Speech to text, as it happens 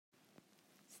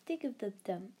Stig of the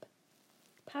Dump,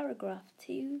 paragraph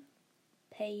 2,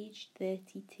 page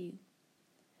 32.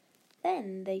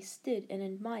 Then they stood and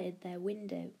admired their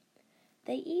window.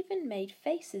 They even made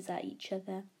faces at each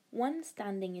other, one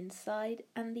standing inside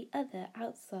and the other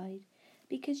outside,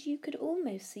 because you could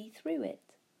almost see through it.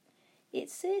 It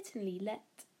certainly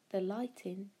let the light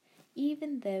in,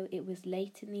 even though it was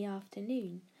late in the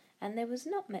afternoon, and there was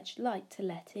not much light to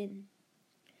let in.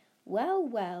 "Well,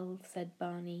 well," said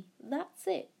Barney, "that's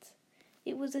it."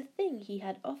 It was a thing he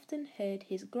had often heard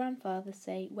his grandfather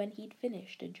say when he'd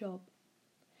finished a job.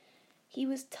 He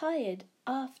was tired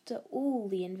after all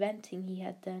the inventing he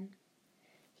had done.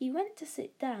 He went to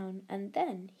sit down, and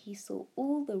then he saw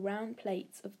all the round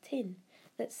plates of tin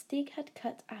that Stig had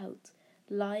cut out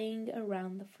lying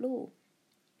around the floor.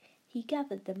 He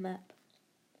gathered them up.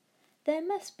 There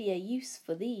must be a use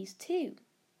for these too.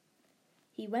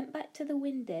 He went back to the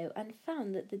window and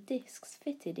found that the discs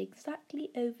fitted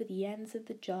exactly over the ends of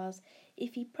the jars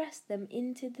if he pressed them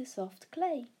into the soft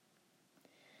clay.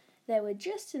 There were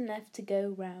just enough to go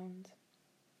round.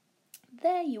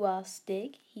 "There you are,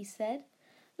 Stig," he said,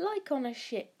 "like on a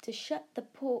ship to shut the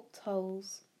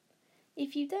portholes.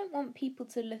 If you don't want people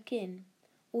to look in,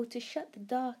 or to shut the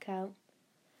dark out."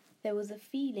 There was a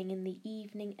feeling in the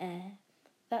evening air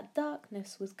that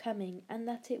darkness was coming, and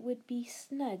that it would be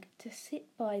snug to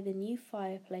sit by the new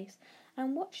fireplace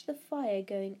and watch the fire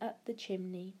going up the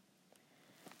chimney.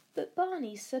 But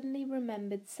Barney suddenly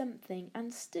remembered something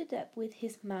and stood up with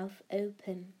his mouth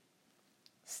open.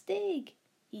 "Stig,"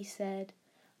 he said,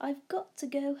 "I've got to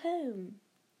go home.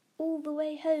 All the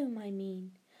way home, I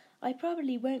mean. I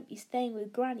probably won't be staying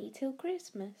with Granny till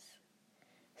Christmas."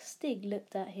 Stig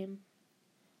looked at him.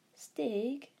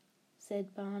 "Stig,"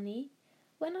 said Barney,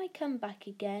 "when I come back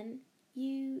again,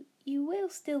 you will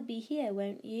still be here,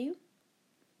 won't you?"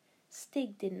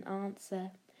 Stig didn't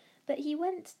answer, but he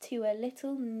went to a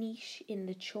little niche in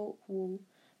the chalk wall,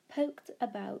 poked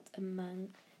about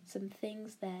among some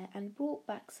things there, and brought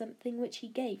back something which he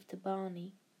gave to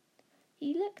Barney.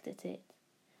 He looked at it,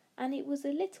 and it was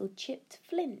a little chipped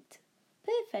flint,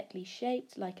 perfectly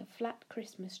shaped like a flat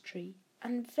Christmas tree,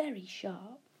 and very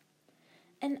sharp.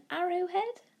 "An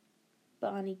arrowhead?"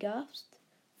 Barney gasped.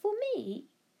 "For me?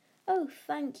 Oh,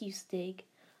 thank you, Stig.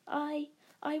 I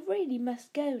really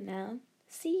must go now.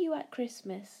 See you at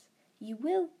Christmas. You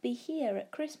will be here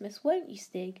at Christmas, won't you,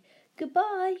 Stig?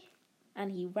 Goodbye."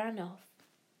 And he ran off.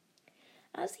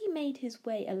 As he made his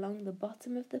way along the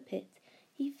bottom of the pit,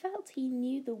 he felt he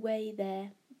knew the way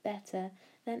there better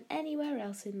than anywhere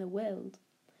else in the world,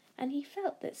 and he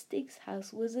felt that Stig's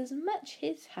house was as much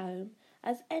his home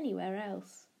as anywhere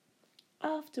else.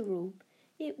 After all,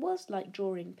 it was like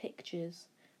drawing pictures.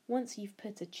 Once you've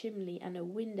put a chimney and a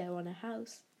window on a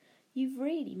house, you've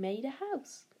really made a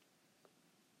house.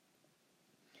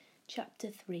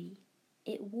 Chapter 3.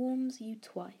 It Warms You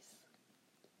Twice.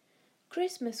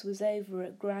 Christmas was over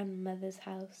at Grandmother's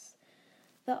house.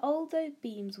 The old oak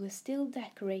beams were still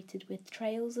decorated with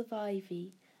trails of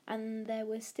ivy, and there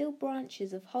were still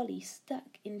branches of holly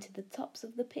stuck into the tops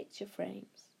of the picture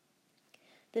frames.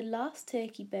 The last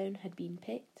turkey bone had been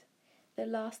picked, the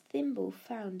last thimble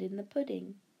found in the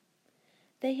pudding.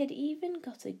 They had even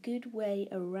got a good way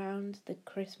around the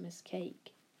Christmas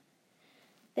cake.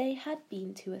 They had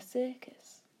been to a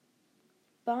circus.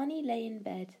 Barney lay in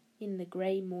bed in the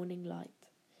grey morning light.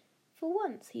 For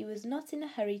once he was not in a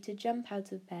hurry to jump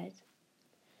out of bed.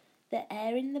 The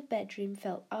air in the bedroom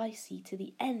felt icy to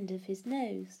the end of his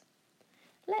nose.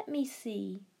 "Let me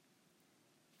see,"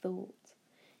 thought.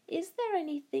 "Is there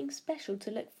anything special to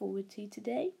look forward to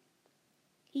today?"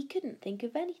 He couldn't think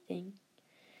of anything.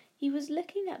 He was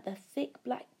looking at the thick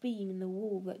black beam in the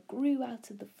wall that grew out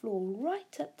of the floor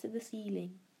right up to the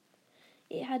ceiling.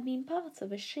 It had been part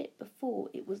of a ship before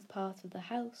it was part of the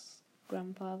house,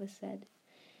 Grandfather said.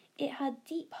 It had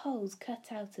deep holes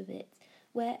cut out of it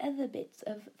where other bits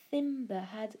of timber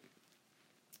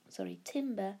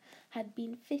had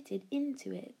been fitted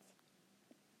into it.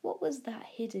 What was that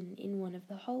hidden in one of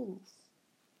the holes?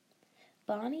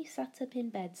 Barney sat up in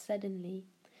bed suddenly.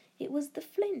 It was the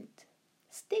flint,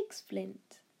 Stig's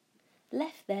flint,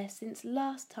 left there since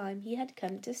last time he had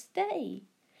come to stay,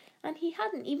 and he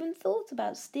hadn't even thought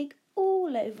about Stig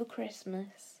all over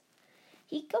Christmas.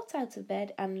 He got out of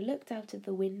bed and looked out of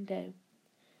the window.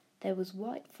 There was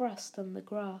white frost on the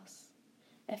grass.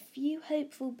 A few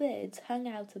hopeful birds hung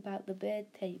out about the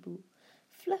bird table,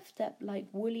 fluffed up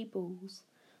like woolly balls,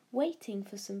 waiting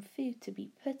for some food to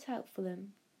be put out for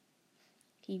them.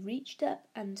 He reached up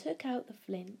and took out the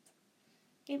flint.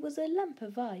 It was a lump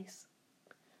of ice.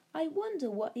 "I wonder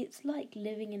what it's like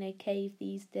living in a cave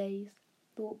these days,"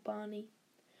 thought Barney.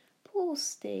 Poor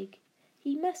Stig,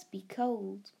 he must be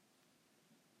cold.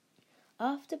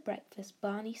 After breakfast,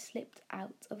 Barney slipped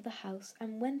out of the house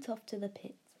and went off to the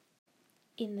pit.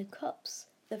 In the copse,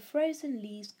 the frozen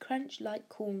leaves crunched like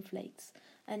cornflakes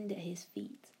under his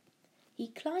feet. He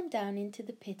climbed down into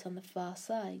the pit on the far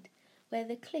side, where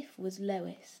the cliff was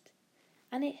lowest,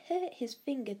 and it hurt his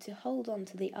finger to hold on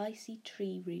to the icy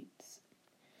tree roots.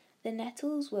 The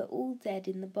nettles were all dead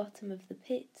in the bottom of the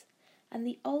pit, and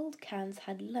the old cans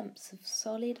had lumps of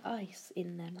solid ice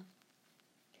in them.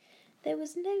 There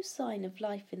was no sign of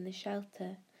life in the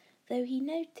shelter, though he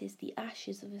noticed the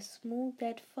ashes of a small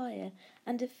dead fire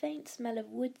and a faint smell of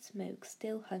wood smoke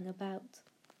still hung about.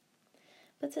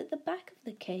 But at the back of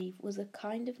the cave was a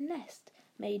kind of nest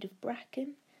made of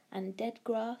bracken and dead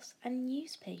grass and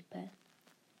newspaper.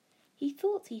 He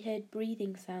thought he heard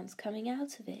breathing sounds coming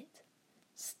out of it.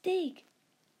 "Stig!"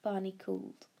 Barney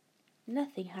called.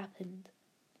 Nothing happened.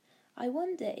 "I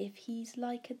wonder if he's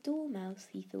like a dormouse,"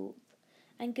 he thought,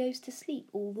 and goes to sleep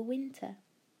all the winter.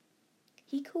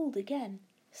 He called again.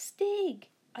 "Stig,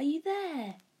 are you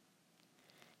there?"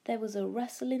 There was a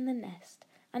rustle in the nest,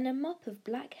 and a mop of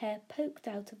black hair poked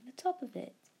out of the top of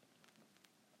it.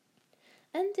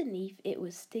 Underneath it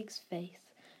was Stig's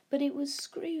face, but it was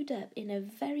screwed up in a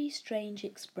very strange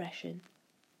expression.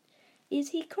 "Is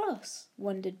he cross?"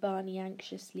 wondered Barney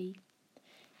anxiously.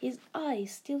 His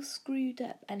eyes still screwed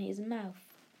up and his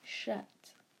mouth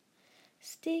shut.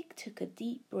 Stig took a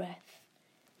deep breath.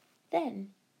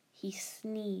 Then he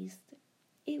sneezed.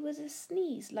 It was a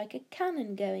sneeze like a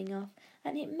cannon going off,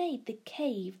 and it made the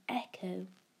cave echo.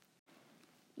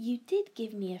 "You did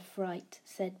give me a fright,"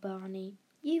 said Barney.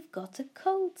 "You've got a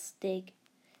cold, Stig.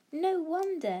 No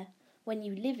wonder, when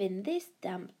you live in this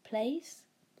damp place.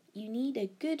 You need a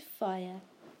good fire."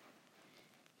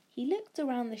 He looked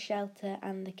around the shelter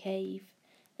and the cave.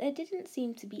 There didn't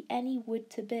seem to be any wood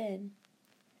to burn.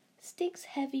 Stig's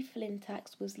heavy flint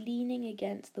axe was leaning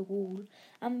against the wall,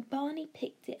 and Barney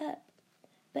picked it up,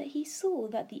 but he saw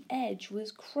that the edge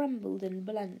was crumbled and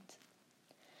blunt.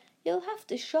 "You'll have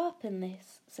to sharpen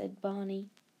this," said Barney.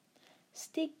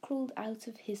 Stig crawled out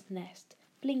of his nest,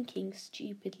 blinking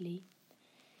stupidly.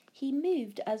 He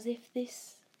moved as if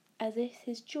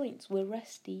his joints were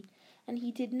rusty, and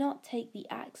he did not take the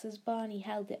axe as Barney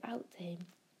held it out to him.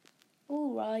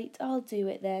 "All right, I'll do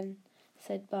it then,"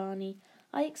 said Barney.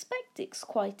 "I expect it's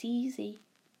quite easy."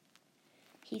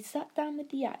 He sat down with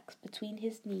the axe between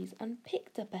his knees and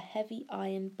picked up a heavy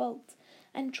iron bolt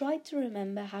and tried to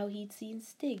remember how he'd seen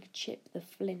Stig chip the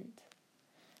flint.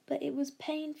 But it was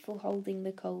painful holding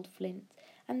the cold flint,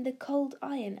 and the cold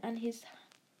iron, and his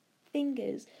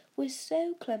fingers were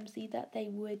so clumsy that they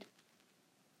would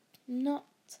not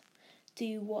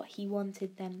do what he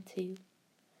wanted them to.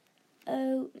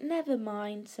 "Oh, never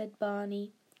mind," said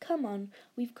Barney. "Come on,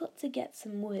 we've got to get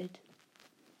some wood."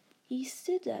 He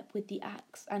stood up with the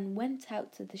axe and went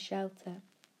out of the shelter.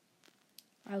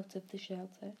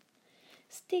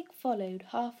 Stig followed,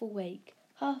 half awake,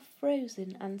 half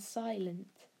frozen and silent.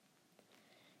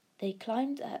 They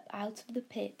climbed up out of the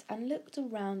pit and looked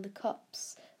around the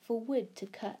copse for wood to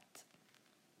cut.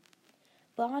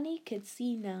 Barney could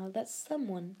see now that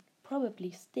someone,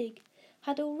 probably Stig,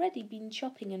 had already been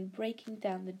chopping and breaking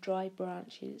down the dry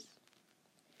branches.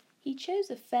 He chose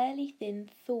a fairly thin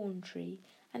thorn tree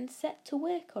and set to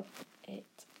work on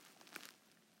it.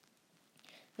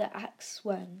 The axe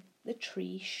swung, the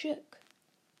tree shook.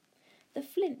 The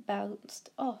flint bounced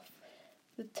off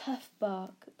the tough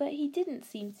bark, but he didn't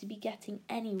seem to be getting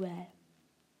anywhere.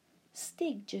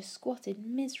 Stig just squatted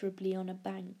miserably on a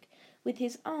bank, with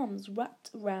his arms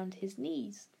wrapped around his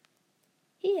knees.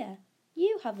 "Here,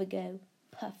 you have a go,"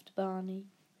 puffed Barney.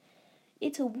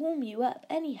 "It'll warm you up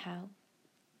anyhow.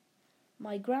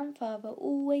 My grandfather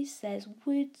always says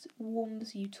wood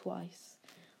warms you twice,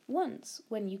 once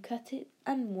when you cut it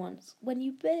and once when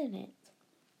you burn it."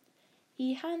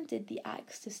 He handed the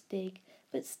axe to Stig,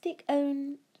 but Stig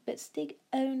only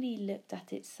looked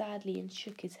at it sadly and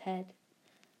shook his head.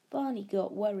 Barney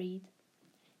got worried.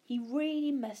 He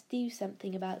really must do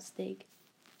something about Stig.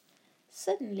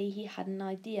 Suddenly he had an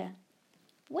idea.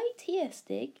 "Wait here,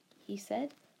 Stig," he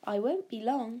said. "I won't be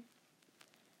long."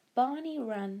 Barney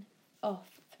ran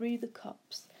off through the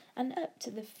copse and up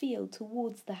to the field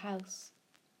towards the house.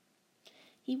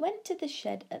 He went to the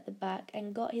shed at the back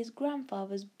and got his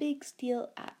grandfather's big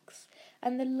steel axe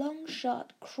and the long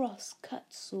sharp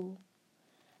cross-cut saw.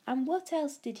 And what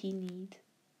else did he need?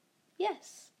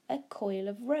 Yes, a coil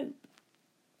of rope.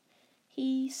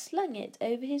 He slung it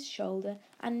over his shoulder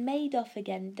and made off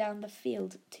again down the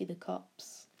field to the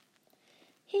copse.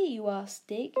 "Here you are,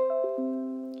 Stig,"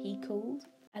 he called.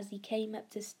 as he came up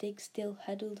to Stig still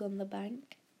huddled on the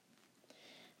bank.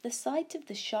 The sight of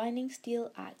the shining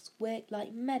steel axe worked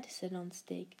like medicine on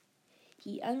Stig.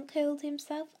 He uncurled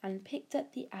himself and picked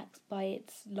up the axe by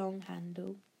its long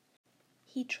handle.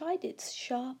 He tried its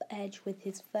sharp edge with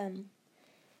his thumb.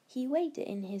 He weighed it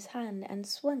in his hand and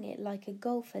swung it like a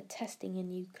golfer testing a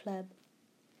new club.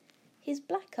 His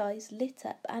black eyes lit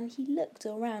up and he looked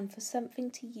around for something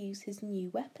to use his new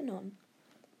weapon on.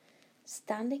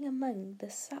 Standing among the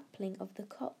sapling of the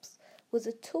copse was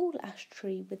a tall ash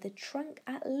tree with a trunk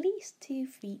at least 2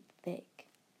 feet thick.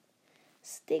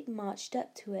 Stig marched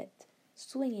up to it,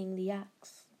 swinging the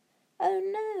axe.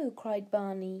 "Oh no," cried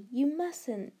Barney, "you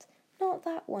mustn't. Not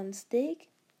that one, Stig."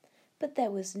 But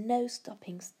there was no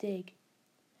stopping Stig.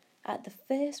 At the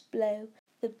first blow,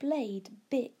 the blade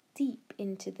bit deep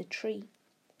into the tree.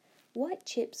 White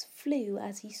chips flew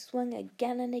as he swung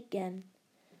again and again.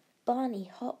 Barney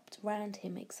hopped round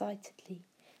him excitedly.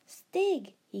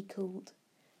 "Stig," he called,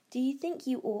 "do you think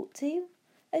you ought to?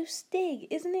 Oh, Stig,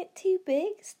 isn't it too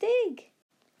big? Stig!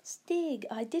 Stig,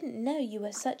 I didn't know you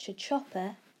were such a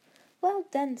chopper. Well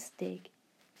done, Stig.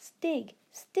 Stig,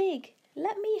 Stig,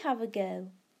 let me have a go."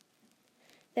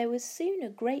 There was soon a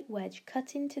great wedge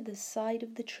cut into the side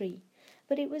of the tree,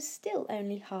 but it was still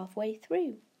only halfway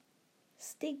through.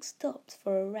 Stig stopped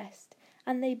for a rest,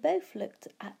 and they both looked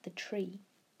at the tree.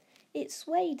 It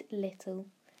swayed a little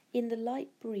in the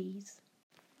light breeze.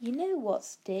 "You know what,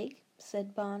 Stig,"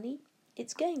 said Barney,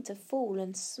 "it's going to fall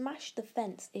and smash the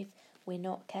fence if we're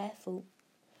not careful.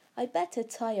 I'd better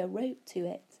tie a rope to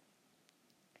it."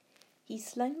 He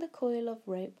slung the coil of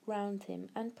rope round him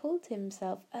and pulled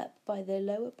himself up by the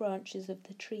lower branches of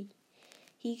the tree.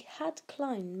 He had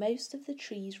climbed most of the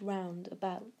trees round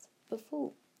about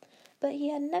before, but he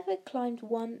had never climbed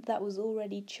one that was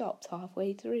already chopped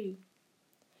halfway through.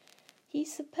 He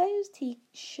supposed he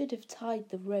should have tied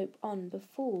the rope on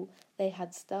before they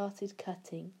had started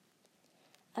cutting.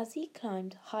 As he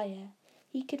climbed higher,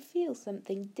 he could feel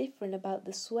something different about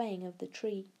the swaying of the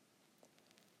tree.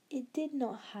 It did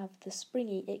not have the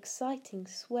springy, exciting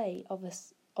sway of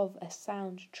a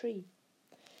sound tree.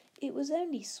 It was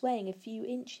only swaying a few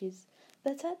inches,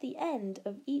 but at the end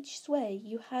of each sway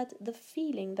you had the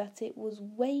feeling that it was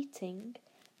waiting,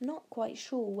 not quite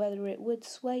sure whether it would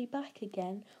sway back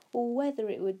again or whether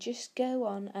it would just go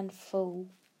on and fall.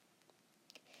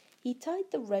 He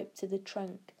tied the rope to the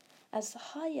trunk as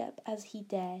high up as he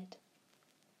dared,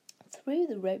 threw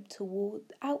the rope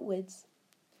outwards,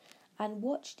 and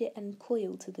watched it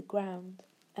uncoil to the ground,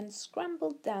 and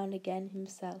scrambled down again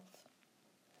himself.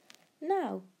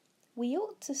 "Now, we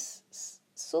ought to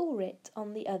saw it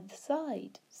on the other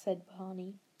side," said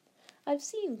Barney. "I've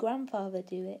seen Grandfather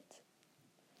do it."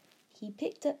 He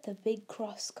picked up the big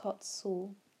cross-cut saw.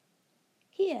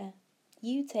 "Here,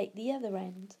 you take the other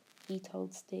end," he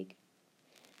told Stig.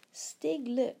 Stig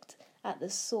looked at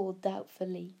the saw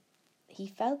doubtfully. He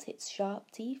felt its sharp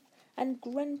teeth and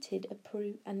grunted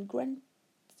approval.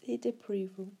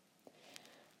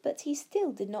 But he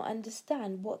still did not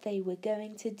understand what they were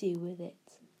going to do with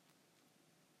it.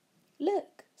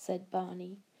 "Look," said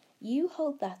Barney. "You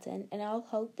hold that end and I'll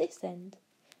hold this end.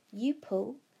 You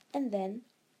pull and then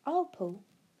I'll pull.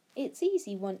 It's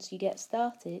easy once you get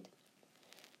started."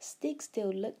 Stig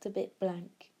still looked a bit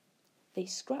blank. They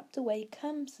scraped away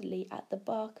clumsily at the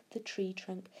bark of the tree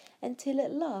trunk until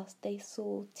at last they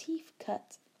saw teeth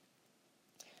cut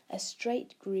a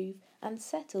straight groove and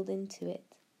settled into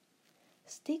it.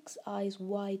 Stig's eyes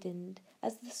widened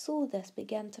as the sawdust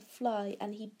began to fly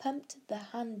and he pumped the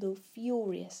handle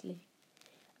furiously.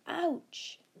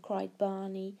 "Ouch!" cried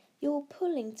Barney. "You're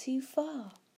pulling too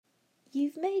far.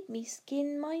 You've made me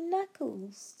skin my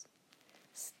knuckles."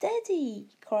 "Steady!"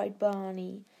 cried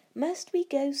Barney. "Must we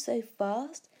go so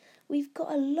fast? We've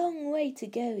got a long way to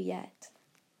go yet."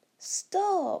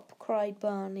 "Stop!" cried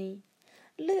Barney.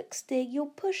 "Look, Stig, you're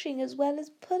pushing as well as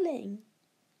pulling.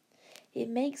 It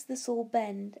makes the saw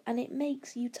bend, and it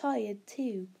makes you tired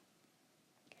too."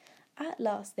 At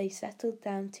last they settled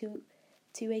down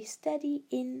to a steady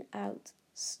in-out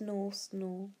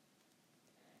snore.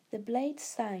 The blade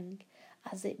sang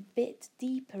as it bit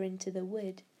deeper into the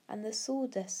wood, and the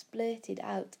sawdust splurted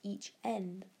out each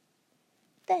end.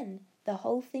 Then the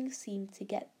whole thing seemed to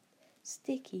get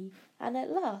sticky, and at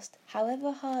last,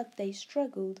 however hard they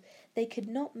struggled, they could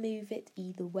not move it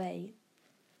either way.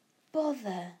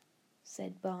 "Bother!"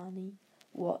 said Barney.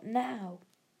 "What now?"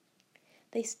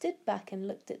 They stood back and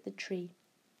looked at the tree.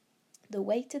 The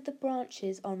weight of the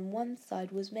branches on one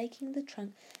side was making the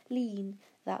trunk lean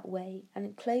that way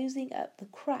and closing up the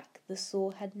crack the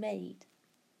saw had made.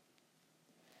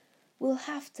 "We'll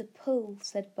have to pull,"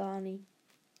 said Barney.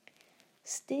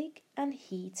 Stig and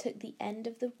he took the end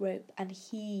of the rope and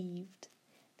heaved.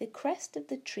 The crest of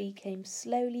the tree came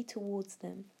slowly towards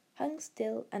them, hung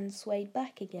still and swayed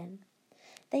back again.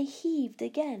 They heaved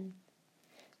again.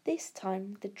 This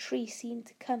time the tree seemed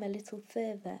to come a little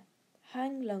further,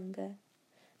 hang longer,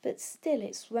 but still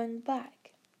it swung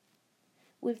back.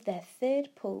 With their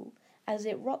third pull, as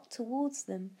it rocked towards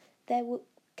them, there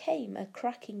came a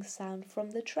cracking sound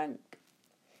from the trunk.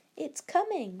 "It's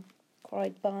coming!"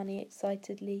 cried Barney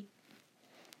excitedly.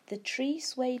 The tree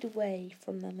swayed away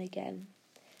from them again,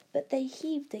 but they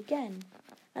heaved again,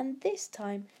 and this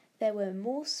time there were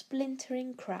more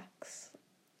splintering cracks.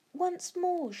 "Once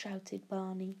more!" shouted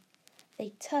Barney.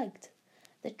 They tugged.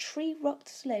 The tree rocked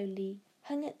slowly,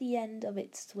 hung at the end of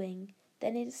its swing,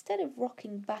 then instead of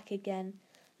rocking back again,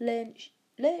 lurched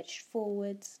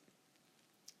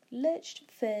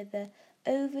further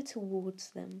over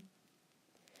towards them.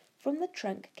 From the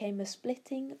trunk came a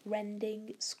splitting,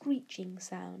 rending, screeching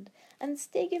sound, and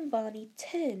Stig and Barney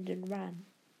turned and ran.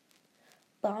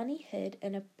 Barney heard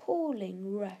an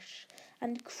appalling rush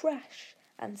and crash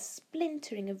and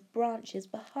splintering of branches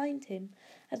behind him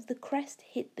as the crest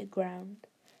hit the ground,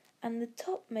 and the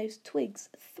topmost twigs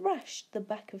thrashed the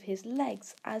back of his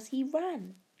legs as he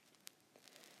ran.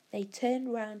 They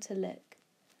turned round to look.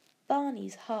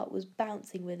 Barney's heart was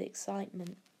bouncing with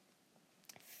excitement.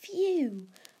 "Phew!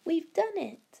 We've done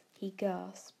it!" he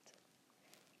gasped,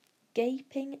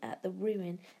 gaping at the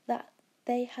ruin that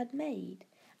they had made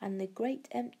and the great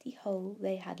empty hole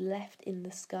they had left in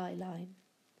the skyline.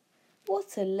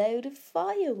 "What a load of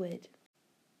firewood!"